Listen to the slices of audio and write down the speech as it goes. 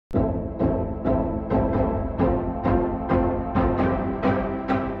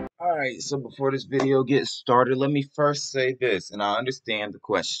Alright, so before this video gets started, let me first say this, and I understand the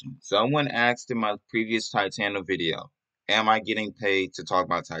question. Someone asked in my previous Titano video, am I getting paid to talk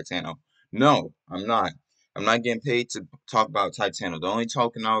about Titano? No, I'm not. I'm not getting paid to talk about Titano. The only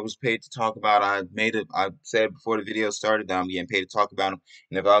token I was paid to talk about, I said before the video started that I'm getting paid to talk about them.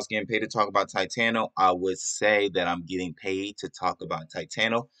 And if I was getting paid to talk about Titano, I would say that I'm getting paid to talk about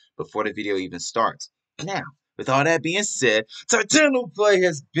Titano before the video even starts. Now, with all that being said, Titano Play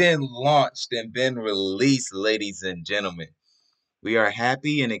has been launched and been released, ladies and gentlemen. We are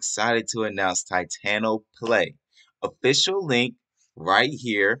happy and excited to announce Titano Play. Official link right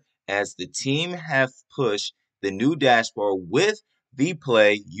here, as the team have pushed the new dashboard with the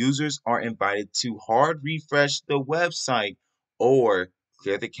play. Users are invited to hard refresh the website or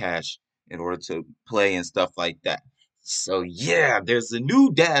clear the cache in order to play and stuff like that. So yeah, there's a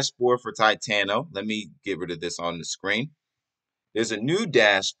new dashboard for Titano. Let me get rid of this on the screen. There's a new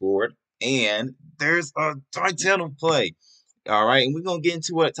dashboard and there's a Titano Play. All right, and we're gonna get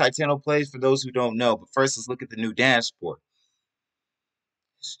into what Titano plays for those who don't know. But first, let's look at the new dashboard.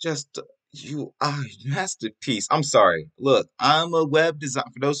 It's just you are a masterpiece. I'm sorry. Look, I'm a web design.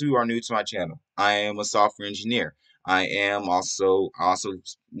 For those who are new to my channel, I am a software engineer. I am also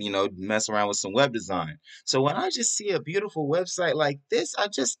mess around with some web design. So when I just see a beautiful website like this, I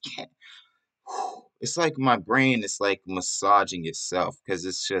just can't. It's like my brain is like massaging itself because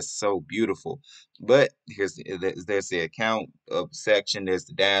it's just so beautiful. But there's the account section. There's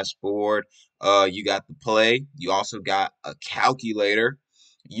the dashboard. You got the play. You also got a calculator.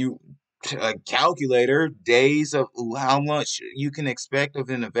 You a calculator, days of how much you can expect of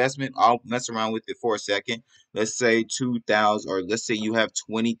an investment. I'll mess around with it for a second. Let's say 2,000, or let's say you have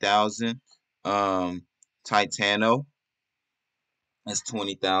 20,000 Titano. That's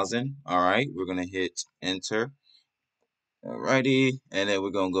 20,000. All right, we're gonna hit enter. Alrighty, and then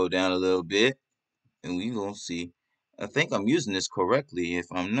we're gonna go down a little bit, and we're gonna see. I think I'm using this correctly, if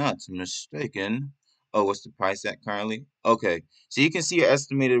I'm not mistaken. Oh, what's the price at currently? Okay, so you can see your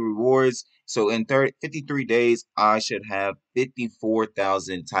estimated rewards. So in 53 days, I should have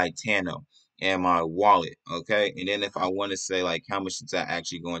 54,000 Titano in my wallet. Okay, and then if I want to say like how much is that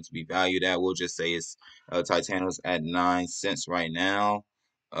actually going to be valued at, we'll just say it's Titano's at 9 cents right now.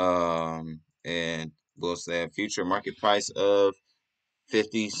 And we'll say a future market price of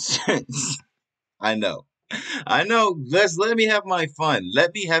 50 cents. I know. I know. Let me have my fun.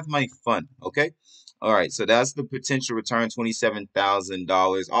 Let me have my fun. Okay. All right. So that's the potential return,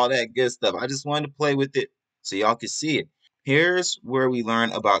 $27,000. All that good stuff. I just wanted to play with it so y'all can see it. Here's where we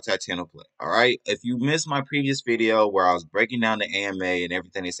learn about Titano Play. All right. If you missed my previous video where I was breaking down the AMA and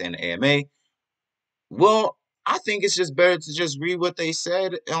everything they say in the AMA, well, I think it's just better to just read what they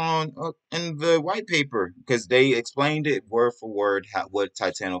said on in the white paper because they explained it word for word what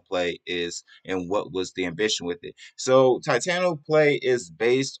Titano Play is and what was the ambition with it. So Titano Play is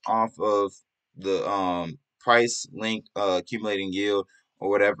based off of the price linked accumulating yield or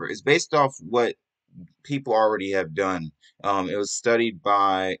whatever. It's based off what people already have done. It was studied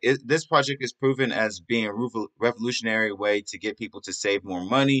by this project is proven as being a revolutionary way to get people to save more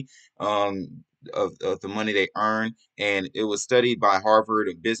money of the money they earn, and it was studied by Harvard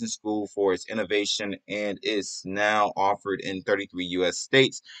Business School for its innovation, and is now offered in 33 U.S.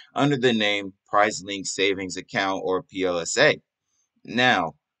 states under the name Price Link Savings Account, or PLSA.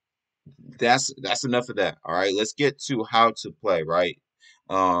 Now, that's enough of that. All right, let's get to how to play. Right,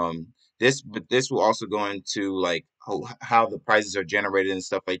 um, this will also go into like how the prices are generated and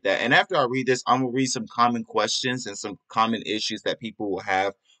stuff like that. And after I read this, I'm gonna read some common questions and some common issues that people will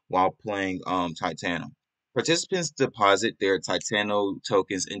have while playing Titano. Participants deposit their Titano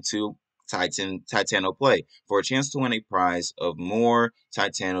tokens into Titano Play for a chance to win a prize of more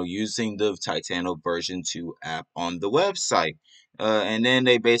Titano using the Titano version 2 app on the website. And then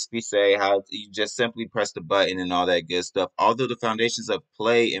they basically say how you just simply press the button and all that good stuff. Although the foundations of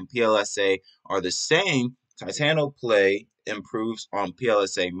Play and PLSA are the same, Titano Play improves on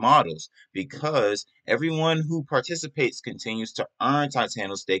PLSA models because everyone who participates continues to earn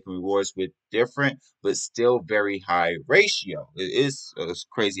Titano staking rewards with different but still very high ratio. It is a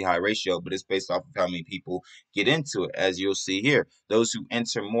crazy high ratio, but it's based off of how many people get into it, as you'll see here. Those who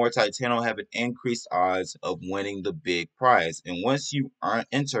enter more Titano have an increased odds of winning the big prize. And once you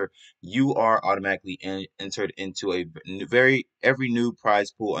enter, you are automatically entered into every new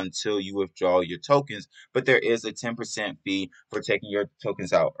prize pool until you withdraw your tokens. But there is a 10% fee for taking your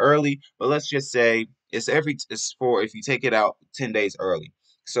tokens out early. But let's just say it's for if you take it out 10 days early.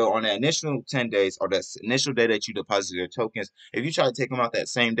 So on the initial 10 days, or that initial day that you deposit your tokens, if you try to take them out that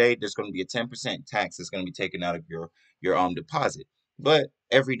same day, there's going to be a 10% tax that's going to be taken out of your deposit. But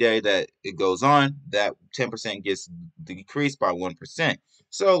every day that it goes on, that 10% gets decreased by 1%.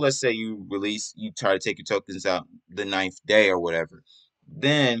 So let's say you try to take your tokens out the ninth day or whatever.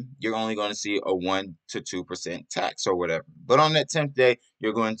 Then you're only going to see a 1 to 2% tax or whatever. But on that 10th day,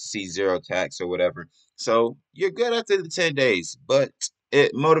 you're going to see zero tax or whatever. So you're good after the 10 days, but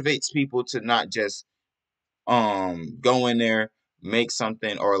it motivates people to not just go in there, make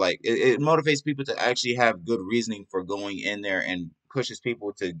something, or like it motivates people to actually have good reasoning for going in there, and pushes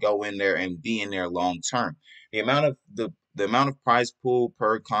people to go in there and be in there long term. The amount of prize pool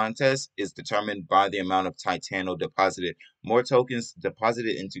per contest is determined by the amount of Titano deposited. More tokens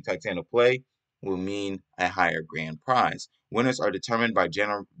deposited into Titano play will mean a higher grand prize. Winners are determined by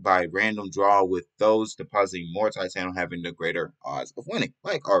random draw, with those depositing more Titano having the greater odds of winning.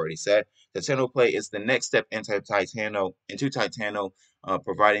 Like already said, Titano play is the next step into Titano,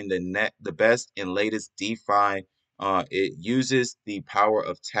 providing the best and latest DeFi. It uses the power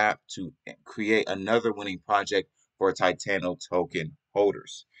of tap to create another winning project for Titano token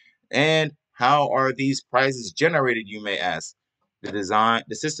holders. And how are these prizes generated, you may ask? The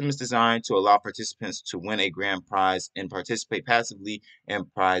system is designed to allow participants to win a grand prize and participate passively in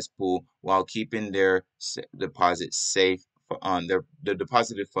prize pool while keeping their deposits safe on their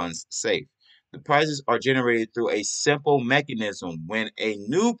deposited funds safe. The prizes are generated through a simple mechanism. When a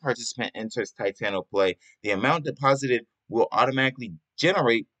new participant enters Titano play, the amount deposited will automatically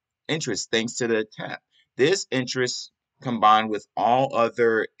generate interest thanks to the tap. This interest, combined with all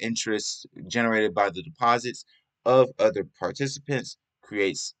other interest generated by the deposits of other participants,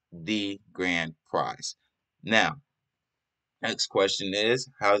 creates the grand prize. Now, next question is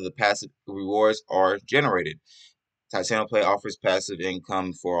how the passive rewards are generated. Titano Play offers passive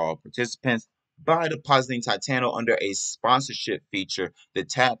income for all participants by depositing Titano under a sponsorship feature. The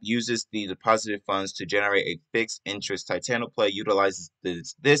tap uses the deposited funds to generate a fixed interest. Titano Play utilizes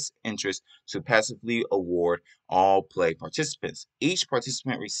this interest to passively award all play participants. Each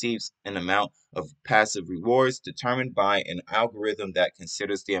participant receives an amount of passive rewards determined by an algorithm that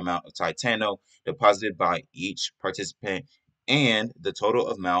considers the amount of Titano deposited by each participant and the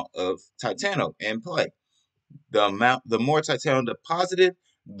total amount of Titano in play. The more Titano deposited,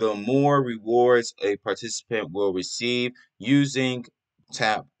 the more rewards a participant will receive. Using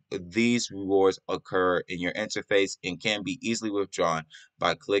tap, these rewards occur in your interface and can be easily withdrawn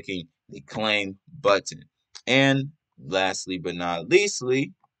by clicking the claim button. And lastly but not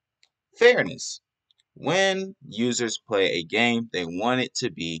leastly, fairness. When users play a game, they want it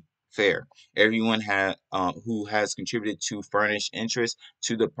to be fair. Everyone who has contributed to furnish interest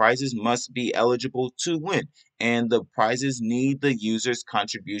to the prizes must be eligible to win, and the prizes need the user's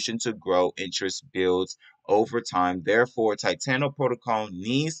contribution to grow. Interest builds over time. Therefore, Titano Protocol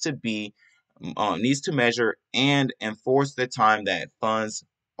needs to measure and enforce the time that funds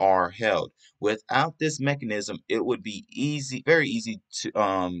are held. Without this mechanism, it would be very easy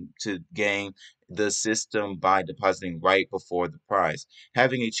to gain the system by depositing right before the prize,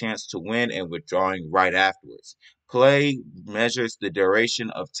 having a chance to win and withdrawing right afterwards. Play measures the duration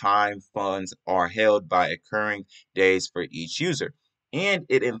of time funds are held by occurring days for each user, and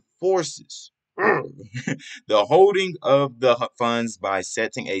it enforces the holding of the funds by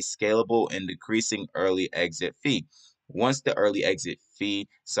setting a scalable and decreasing early exit fee. Once the early exit fee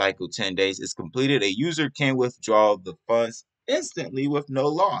cycle 10 days is completed, a user can withdraw the funds instantly with no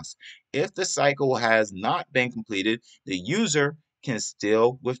loss. If the cycle has not been completed, the user can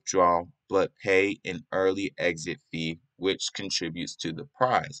still withdraw but pay an early exit fee, which contributes to the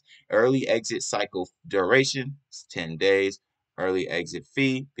prize. Early exit cycle duration is 10 days, early exit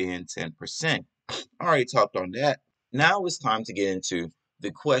fee being 10%. I already talked on that. Now it's time to get into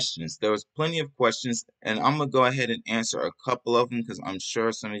the questions. There was plenty of questions, and I'm gonna go ahead and answer a couple of them because I'm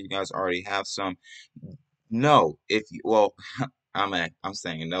sure some of you guys already have some. No, if you well, I'm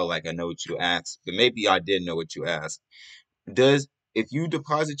saying no, like I know what you asked, but maybe I did know what you asked. Does If you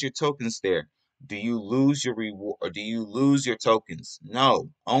deposit your tokens there, do you lose your reward or do you lose your tokens? No.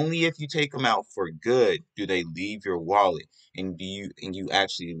 Only if you take them out for good do they leave your wallet and you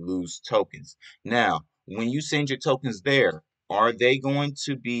actually lose tokens. Now, when you send your tokens there, are you going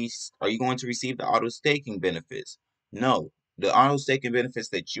to receive the auto staking benefits? No. The auto staking benefits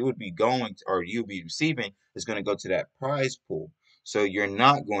that you would be going to, or you'll be receiving is going to go to that prize pool. So you're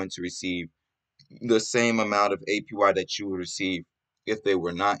not going to receive the same amount of APY that you would receive if they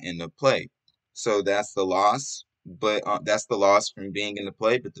were not in the play. So that's the loss, but that's the loss from being in the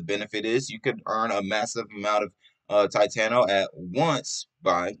play. But the benefit is you could earn a massive amount of Titano at once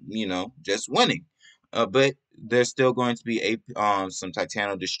by just winning. But there's still going to be some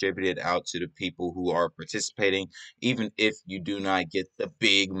Titano distributed out to the people who are participating, even if you do not get the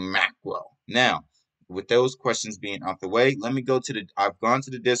big macro. Now, with those questions being out the way, let me go to I've gone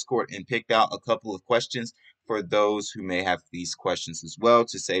to the Discord and picked out a couple of questions for those who may have these questions as well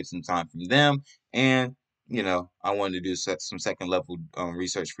to save some time from them. And, I wanted to do some second level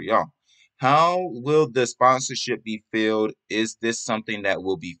research for y'all. How will the sponsorship be filled? Is this something that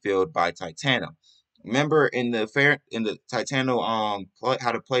will be filled by Titano? Remember in the Titano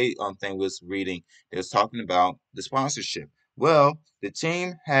how to play thing was reading, it was talking about the sponsorship. Well, the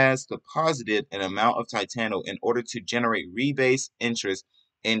team has deposited an amount of Titano in order to generate rebase interest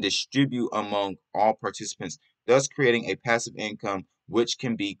and distribute among all participants, thus creating a passive income which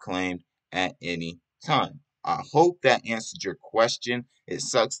can be claimed at any time. I hope that answered your question. It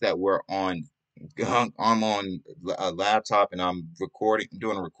sucks that I'm on a laptop and I'm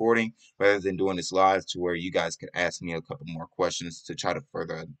doing a recording rather than doing this live to where you guys could ask me a couple more questions to try to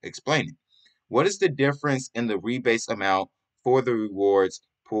further explain it. What is the difference in the rebase amount for the rewards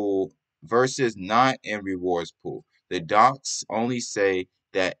pool versus not in rewards pool? The docs only say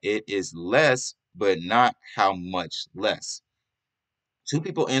that it is less, but not how much less. Two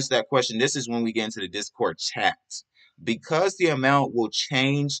people answer that question. This is when we get into the Discord chats. Because the amount will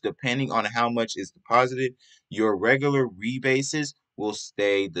change depending on how much is deposited, your regular rebases will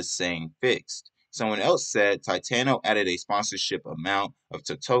stay the same fixed. Someone else said Titano added a sponsorship amount of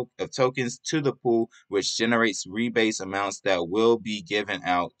tokens to the pool, which generates rebase amounts that will be given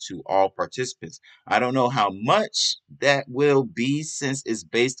out to all participants. I don't know how much that will be since it's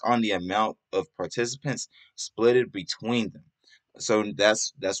based on the amount of participants split between them. So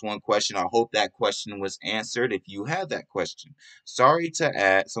that's one question. I hope that question was answered. If you have that question, sorry to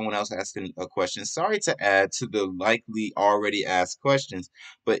add someone else asking a question. Sorry to add to the likely already asked questions,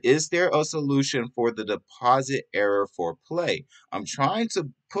 but is there a solution for the deposit error for play? I'm trying to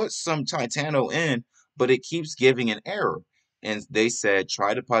put some Titano in, but it keeps giving an error. And they said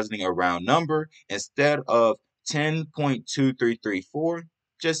try depositing a round number instead of 10.2334,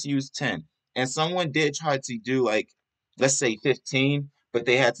 just use 10. And someone did try to do like, let's say 15, but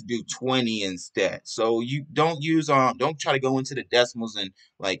they had to do 20 instead. So you don't try to go into the decimals and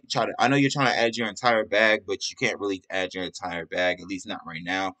like I know you're trying to add your entire bag, but you can't really add your entire bag, at least not right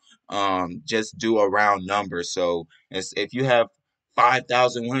now. Just do a round number. So if you have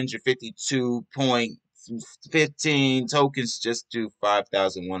 5,152.15 tokens, just do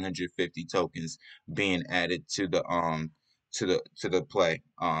 5,150 tokens being added to the play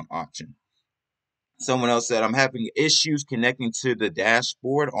option. Someone else said, I'm having issues connecting to the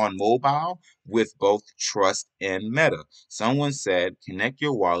dashboard on mobile with both Trust and Meta. Someone said, connect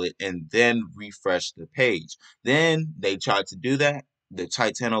your wallet and then refresh the page. Then they tried to do that. The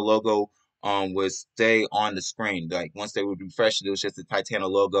Titano logo would stay on the screen. Like once they would refresh it, it was just the Titano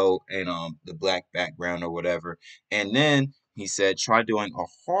logo and the black background or whatever. And then he said, try doing a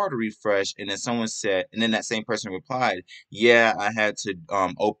hard refresh. And then someone said, and then that same person replied, yeah, I had to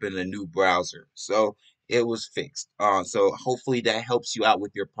open a new browser. So it was fixed. So hopefully that helps you out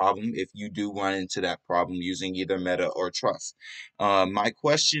with your problem if you do run into that problem using either Meta or Trust. My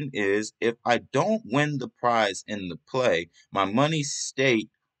question is, if I don't win the prize in the play, my money state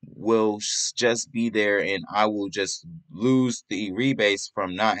will just be there and I will just lose the rebase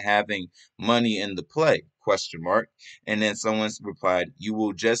from not having money in the play, question mark. And then someone replied, you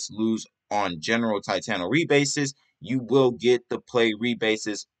will just lose on general Titano rebases. You will get the play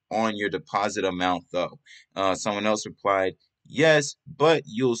rebases on your deposit amount though. Someone else replied, yes, but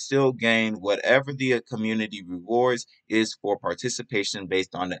you'll still gain whatever the community rewards is for participation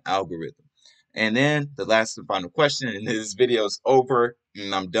based on the algorithm. And then the last and final question, and this video is over,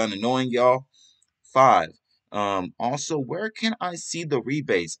 and I'm done annoying y'all. 5. Also, where can I see the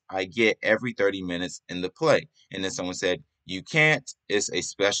rebase I get every 30 minutes in the play? And then someone said, you can't, it's a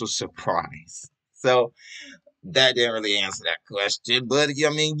special surprise. So that didn't really answer that question, but I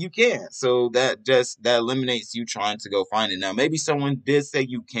mean, you can. So that eliminates you trying to go find it. Now, maybe someone did say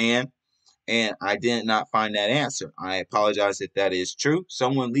you can, and I did not find that answer. I apologize if that is true.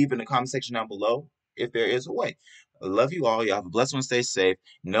 Someone leave in the comment section down below if there is a way. I love you all. Y'all have a blessed one. Stay safe.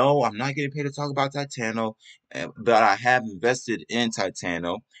 No, I'm not getting paid to talk about Titano, but I have invested in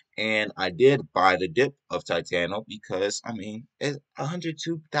Titano, and I did buy the dip of Titano because, I mean, it's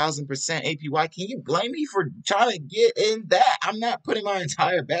 102,000% APY. Can you blame me for trying to get in that? I'm not putting my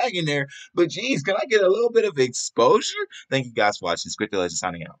entire bag in there, but geez, can I get a little bit of exposure? Thank you guys for watching. Scripted Legend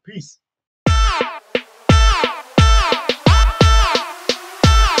signing out. Peace.